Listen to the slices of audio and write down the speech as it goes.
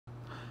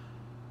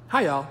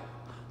Hi y'all,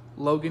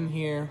 Logan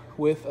here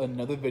with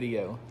another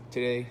video.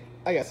 Today,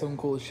 I got something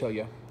cool to show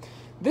you.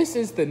 This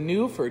is the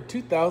new for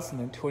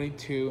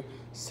 2022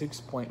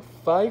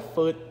 6.5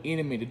 foot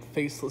animated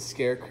faceless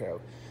Scarecrow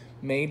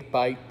made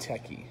by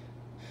Tekky.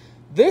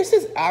 This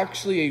is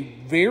actually a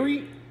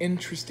very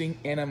interesting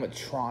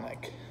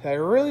animatronic that I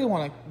really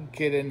want to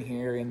get in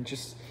here and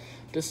just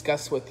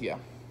discuss with you.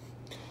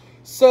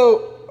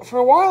 So, for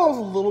a while I was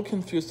a little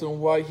confused on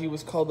why he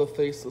was called the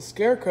Faceless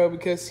Scarecrow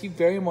because he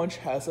very much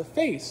has a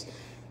face.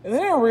 And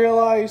then I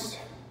realized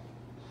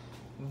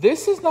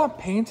this is not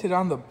painted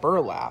on the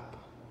burlap.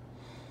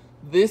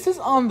 This is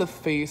on the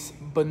face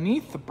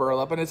beneath the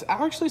burlap, and it's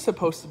actually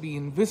supposed to be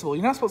invisible.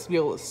 You're not supposed to be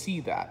able to see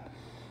that.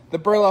 The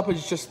burlap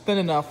is just thin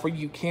enough where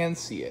you can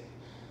see it.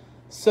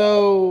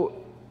 So,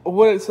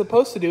 what it's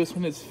supposed to do is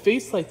when his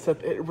face lights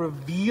up, it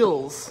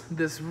reveals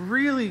this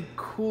really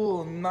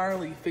cool,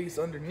 gnarly face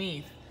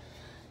underneath.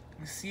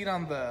 You see it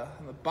on the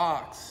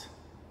box.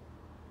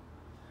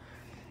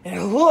 And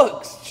it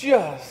looks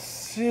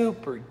just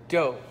super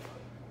dope.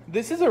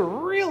 This is a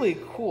really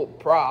cool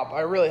prop,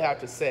 I really have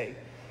to say.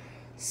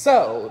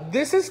 So,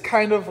 this is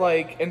kind of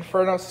like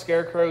Inferno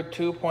Scarecrow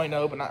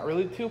 2.0, but not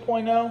really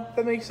 2.0, if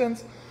that makes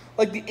sense.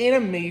 Like, the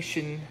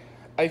animation,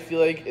 I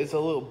feel like, is a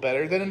little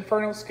better than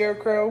Inferno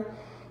Scarecrow.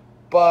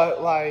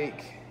 But,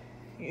 like,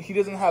 he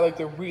doesn't have, like,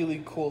 the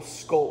really cool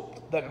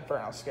sculpt that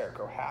Inferno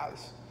Scarecrow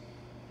has.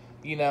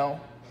 You know?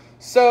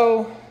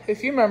 So,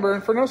 if you remember,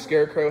 Inferno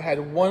Scarecrow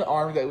had one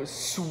arm that would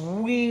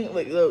swing,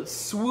 like,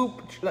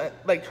 swoop,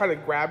 like, try to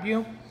grab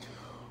you.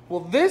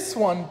 Well, this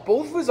one,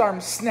 both of his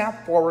arms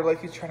snap forward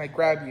like he's trying to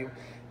grab you.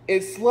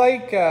 It's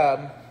like,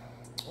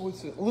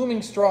 what's it?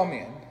 Looming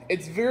Strawman.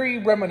 It's very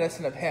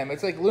reminiscent of him.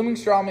 It's like Looming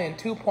Strawman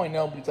 2.0,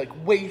 but he's,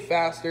 like, way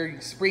faster,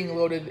 he's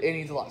spring-loaded, and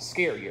he's a lot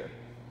scarier.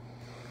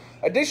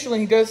 Additionally,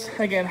 he does,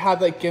 again,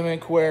 have that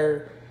gimmick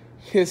where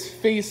his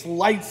face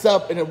lights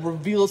up and it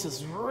reveals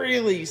this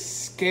really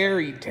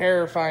scary,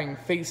 terrifying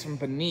face from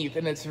beneath,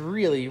 and it's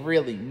really,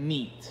 really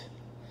neat.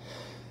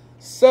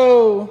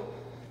 So,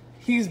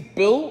 he's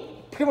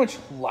built pretty much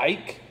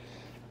like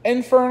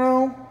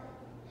Inferno,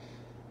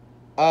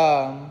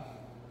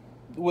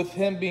 with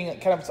him being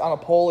kind of on a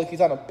pole, like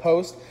he's on a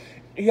post.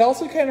 He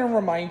also kind of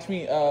reminds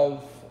me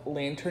of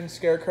Lantern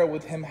Scarecrow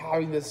with him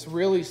having this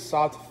really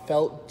soft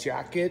felt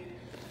jacket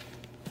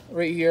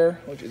right here,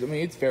 which is, I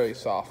mean, it's very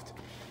soft.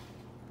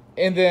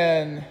 And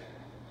then,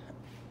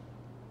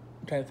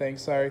 I'm trying to think,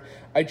 sorry,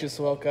 I just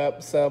woke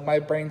up, so my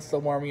brain's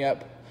still warming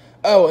up.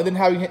 Oh, and then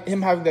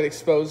him having that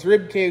exposed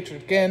rib cage,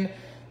 which again,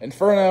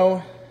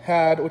 Inferno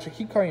had, which I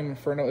keep calling him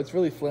Inferno, it's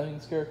really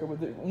Flaming Scarecrow,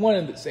 but they're one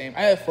and the same.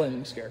 I have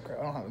Flaming Scarecrow,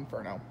 I don't have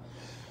Inferno.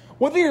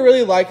 One thing I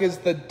really like is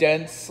the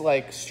dense,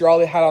 like, straw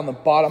they had on the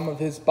bottom of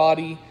his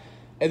body,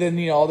 and then,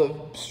 you know, all the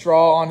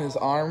straw on his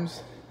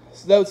arms.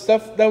 So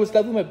that was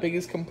definitely my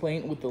biggest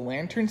complaint with the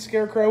Lantern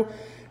Scarecrow,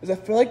 is I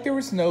feel like there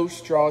was no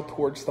straw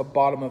towards the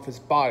bottom of his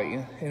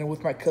body. And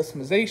with my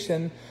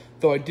customization,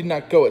 though I did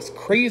not go as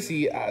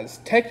crazy as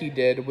Tekky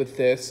did with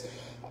this,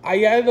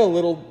 I added a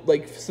little,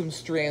 like, some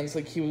strands,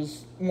 like he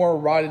was more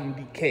rotted and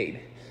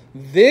decayed.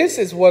 This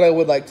is what I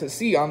would like to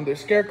see on their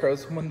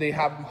Scarecrows when they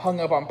have them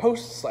hung up on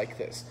posts like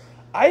this.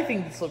 I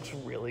think this looks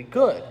really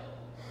good.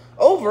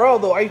 Overall,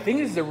 though, I think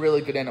this is a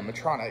really good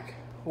animatronic.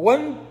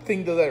 One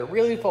thing, though, that it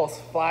really falls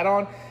flat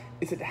on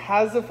is it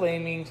has the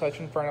Flaming /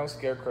 Inferno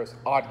Scarecrow's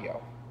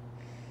audio.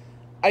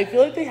 I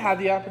feel like they had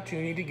the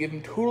opportunity to give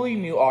him totally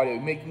new audio,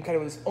 make him kind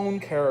of his own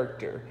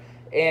character,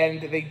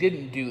 and they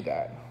didn't do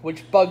that,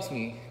 which bugs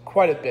me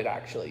quite a bit,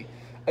 actually.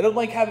 I don't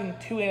like having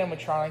two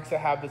animatronics that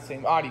have the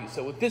same audio,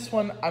 so with this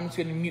one, I'm just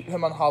going to mute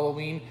him on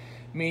Halloween,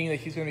 meaning that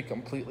he's going to be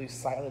completely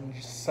silent and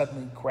just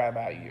suddenly grab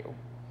at you,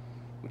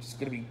 which is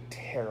going to be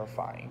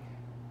terrifying.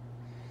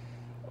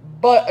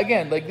 But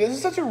again, like, this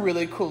is such a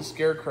really cool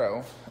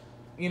Scarecrow.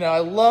 You know, I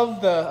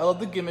love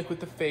the gimmick with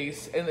the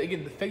face, and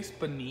again, the face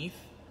beneath.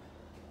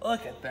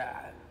 Look at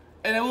that.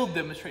 And I will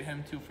demonstrate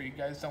him too for you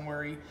guys, don't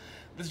worry.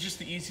 This is just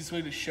the easiest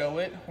way to show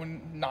it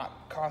when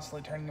not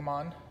constantly turning him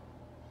on.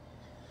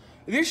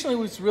 Additionally,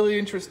 what's really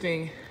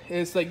interesting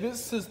is, like,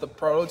 this is the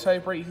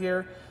prototype right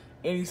here,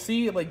 and you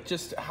see, like,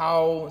 just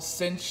how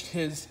cinched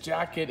his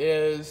jacket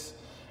is,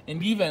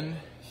 and even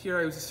here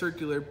I was a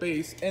circular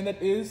base, and it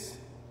is,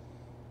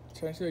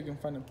 trying to see if I can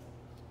find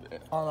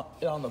it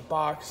on the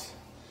box.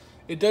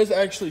 It does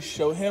actually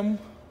show him,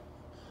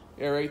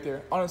 yeah, right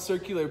there, on a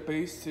circular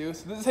base too.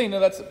 So this is how you know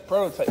that's a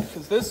prototype,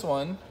 because this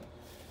one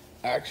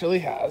actually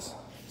has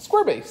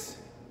square base.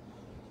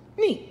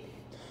 Neat.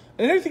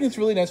 Another thing that's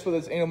really nice with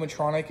this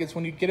animatronic is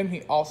when you get him,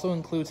 he also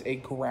includes a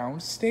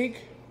ground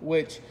stake,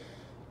 which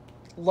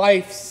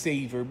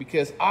lifesaver,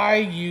 because I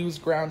use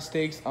ground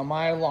stakes on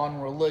my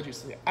lawn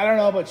religiously. I don't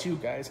know about you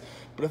guys,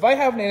 but if I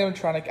have an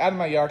animatronic out in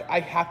my yard,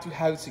 I have to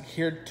have it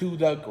secured to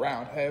the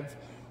ground. I have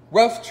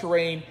rough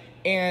terrain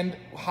and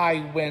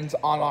high winds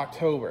on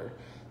October.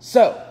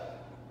 So,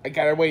 I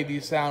gotta weigh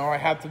these down, or I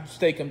have to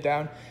stake them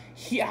down.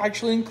 He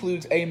actually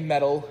includes a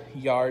metal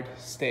yard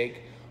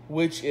stake,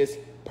 which is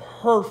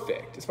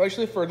perfect,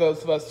 especially for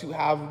those of us who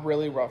have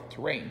really rough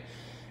terrain.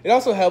 It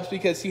also helps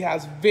because he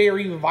has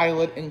very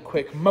violent and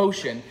quick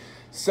motion,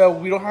 so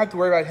we don't have to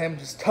worry about him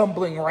just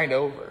tumbling right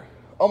over.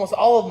 Almost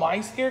all of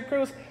my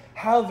Scarecrows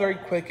have very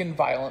quick and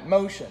violent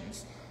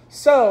motions.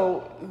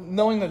 So,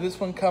 knowing that this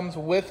one comes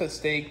with a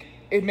stake,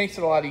 it makes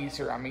it a lot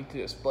easier on me to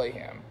display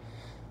him.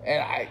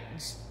 And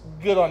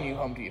good on you,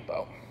 Home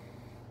Depot.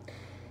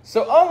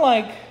 So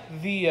unlike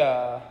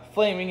the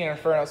Flaming and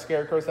Inferno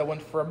Scarecrows that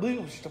went for, I believe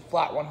it was just a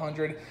flat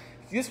 100,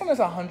 this one is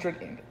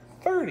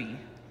 130,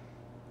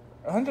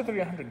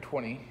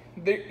 120.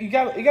 You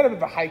got a bit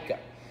of a hike up.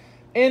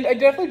 And I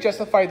definitely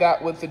justify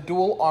that with the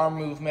dual arm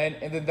movement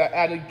and then the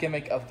added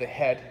gimmick of the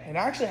head, and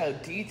actually how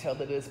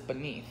detailed it is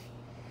beneath.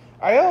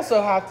 I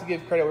also have to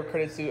give credit where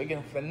credit's due,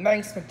 again, for the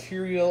nice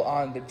material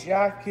on the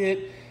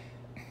jacket,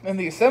 and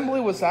the assembly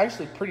was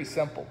actually pretty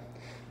simple.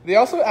 They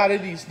also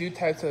added these new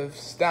types of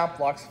snap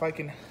locks, if I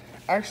can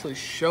actually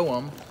show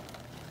them.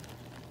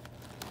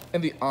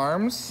 In the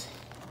arms,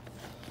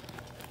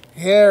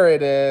 here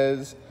it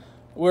is,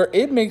 where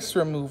it makes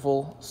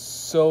removal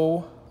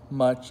so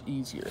much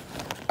easier.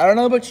 I don't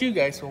know about you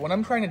guys, but when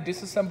I'm trying to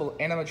disassemble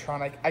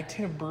animatronic, I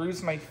tend to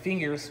bruise my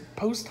fingers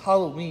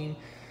post-Halloween,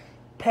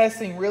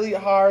 pressing really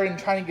hard and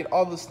trying to get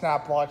all the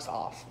snap locks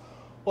off.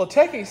 Well,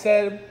 Tekky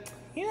said,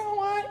 you know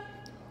what?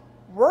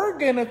 We're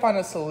gonna find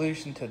a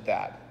solution to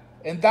that.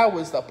 And that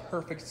was the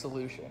perfect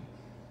solution.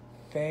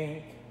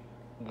 Thank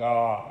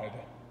God.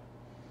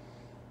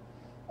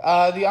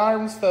 The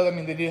arms, though, I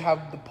mean, they do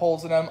have the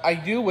poles in them. I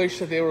do wish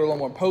that they were a little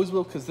more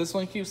posable because this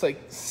one keeps,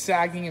 like,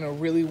 sagging in a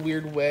really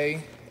weird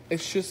way.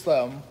 It's just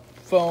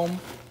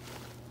foam.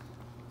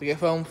 They get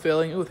foam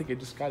filling. Oh, I think I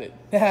just got it.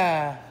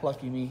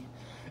 Lucky me.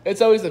 It's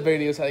always the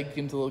videos how I get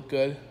them to look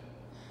good.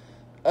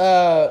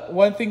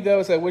 One thing, though,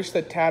 is I wish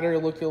the tatter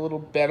looked a little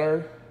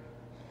better.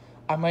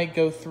 I might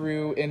go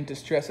through and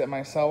distress it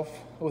myself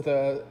with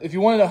a... If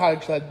you want to know how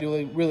to do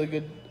a really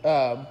good...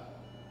 oh,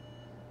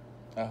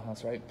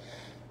 that's right.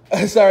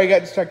 Sorry, I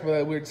got distracted by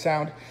that weird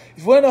sound.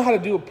 If you want to know how to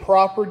do a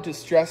proper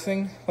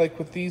distressing, like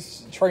with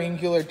these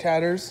triangular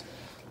tatters,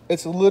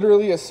 it's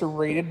literally a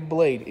serrated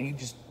blade, and you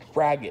just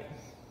drag it.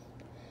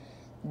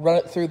 Run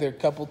it through there a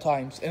couple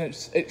times, and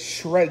it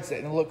shreds it,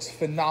 and it looks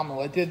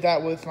phenomenal. I did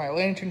that with my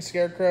Lantern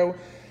Scarecrow,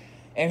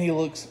 and he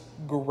looks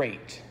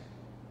great.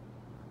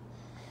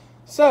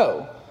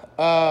 So,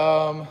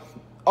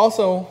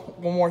 also,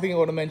 one more thing I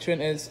want to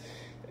mention is,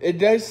 it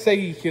does say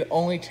you can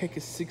only take a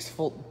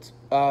 6-volt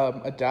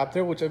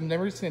adapter, which I've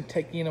never seen a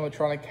Tekky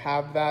animatronic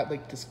have that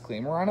like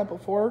disclaimer on it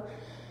before.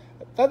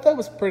 I thought that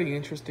was pretty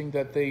interesting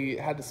that they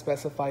had to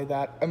specify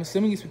that. I'm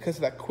assuming it's because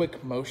of that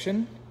quick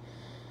motion.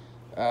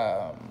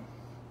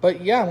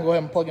 But yeah, I'm gonna go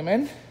ahead and plug him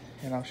in,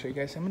 and I'll show you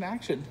guys him in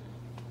action.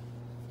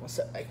 I'll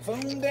set my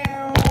phone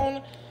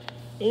down.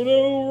 Oh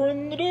no, we're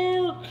in the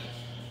dark.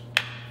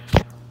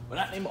 But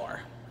not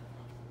anymore.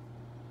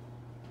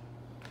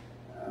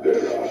 There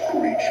are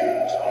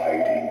creatures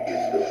hiding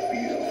in the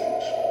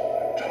fields.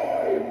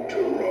 Time to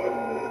run.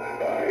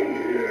 I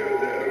hear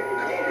them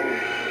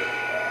coming.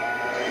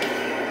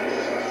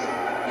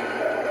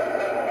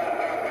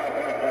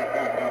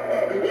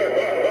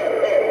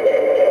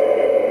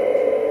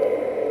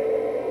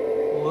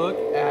 Look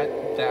at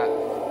that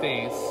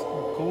face.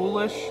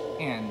 Ghoulish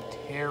and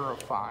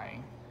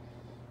terrifying.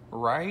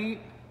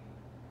 Right?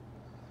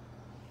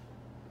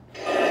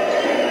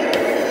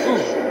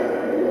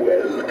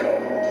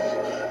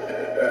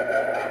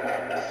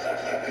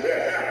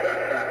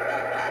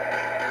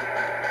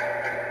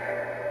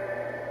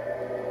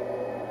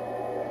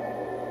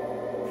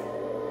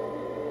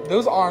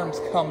 Those arms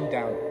come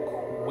down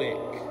quick,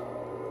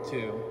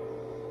 too.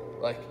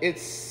 Like,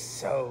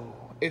 it's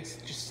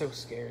just so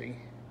scary.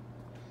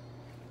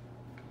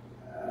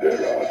 There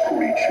are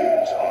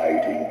creatures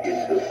hiding in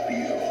the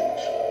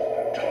fields.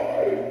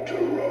 Time to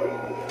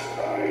run.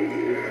 I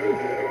hear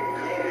them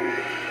coming.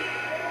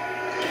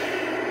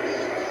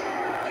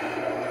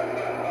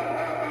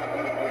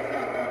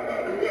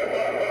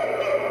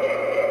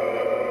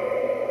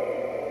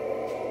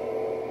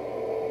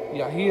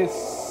 Yeah, he is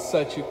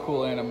such a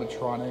cool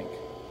animatronic.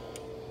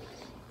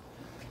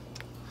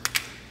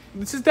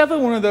 This is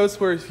definitely one of those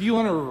where if you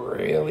want a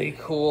really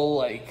cool,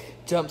 like,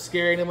 jump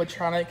scare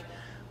animatronic,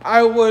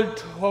 I would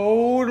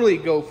totally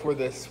go for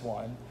this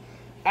one.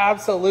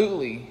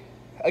 Absolutely.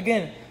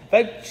 Again,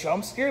 that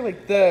jump scare,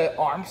 like the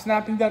arm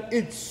snapping down,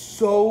 it's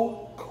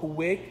so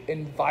quick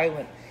and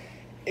violent.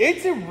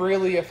 It's a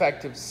really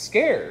effective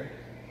scare.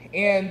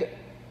 And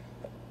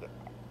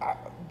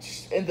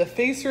the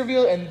face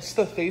reveal and just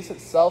the face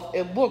itself,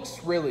 it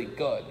looks really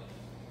good.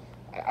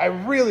 I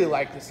really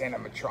like this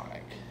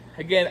animatronic.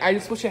 Again, I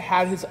just wish it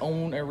had his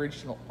own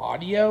original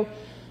audio,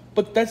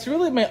 but that's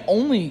really my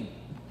only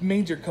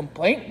major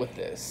complaint with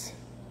this.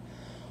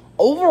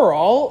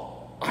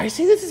 Overall, I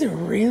see this as a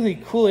really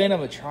cool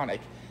animatronic.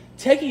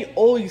 Tekky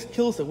always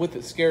kills it with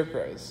the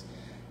Scarecrows.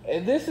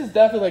 And this is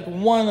definitely like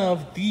one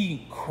of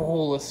the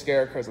coolest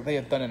Scarecrows that they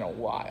have done in a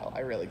while,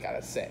 I really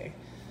gotta say.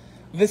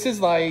 This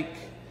is like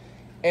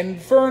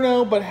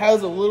Inferno, but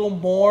has a little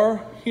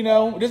more, you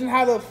know? It doesn't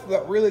have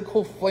that really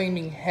cool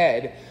flaming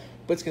head,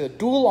 but it's got a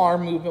dual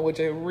arm movement, which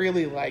I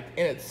really like,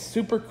 and it's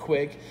super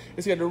quick.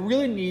 It's got a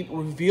really neat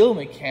reveal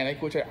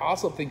mechanic, which I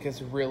also think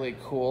is really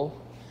cool.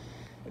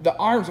 The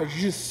arms are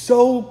just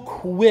so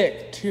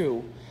quick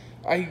too.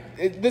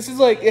 This is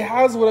like, it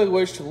has what I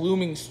wish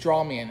Looming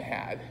Strawman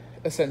had,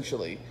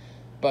 essentially.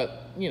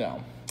 But, you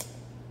know,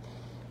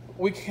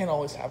 we can't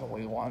always have what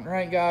we want,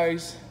 right,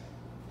 guys?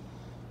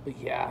 But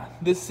yeah,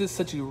 this is just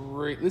such a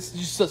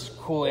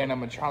cool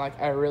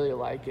animatronic. I really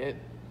like it.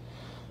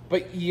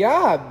 But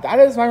yeah, that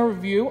is my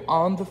review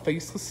on the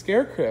Faceless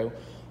Scarecrow.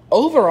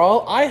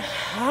 Overall, I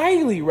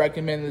highly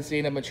recommend this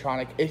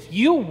animatronic. If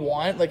you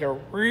want like a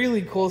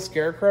really cool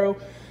Scarecrow,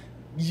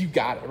 you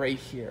got it right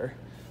here.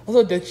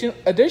 Also,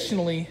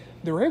 additionally,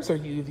 the ribs are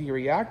UV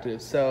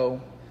reactive,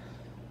 so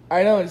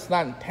I know it's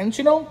not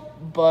intentional,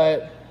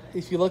 but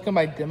if you look at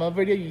my demo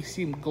video, you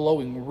see them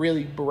glowing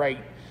really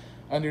bright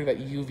under that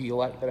UV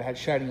light that I had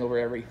shining over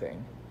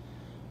everything.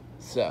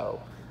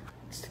 So,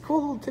 it's a cool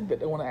little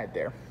tidbit I want to add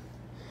there.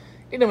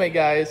 Anyway,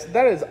 guys,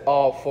 that is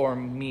all for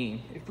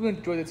me. If you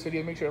enjoyed this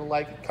video, make sure to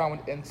like,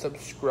 comment, and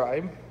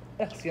subscribe.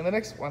 See you in the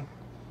next one.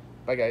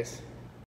 Bye, guys.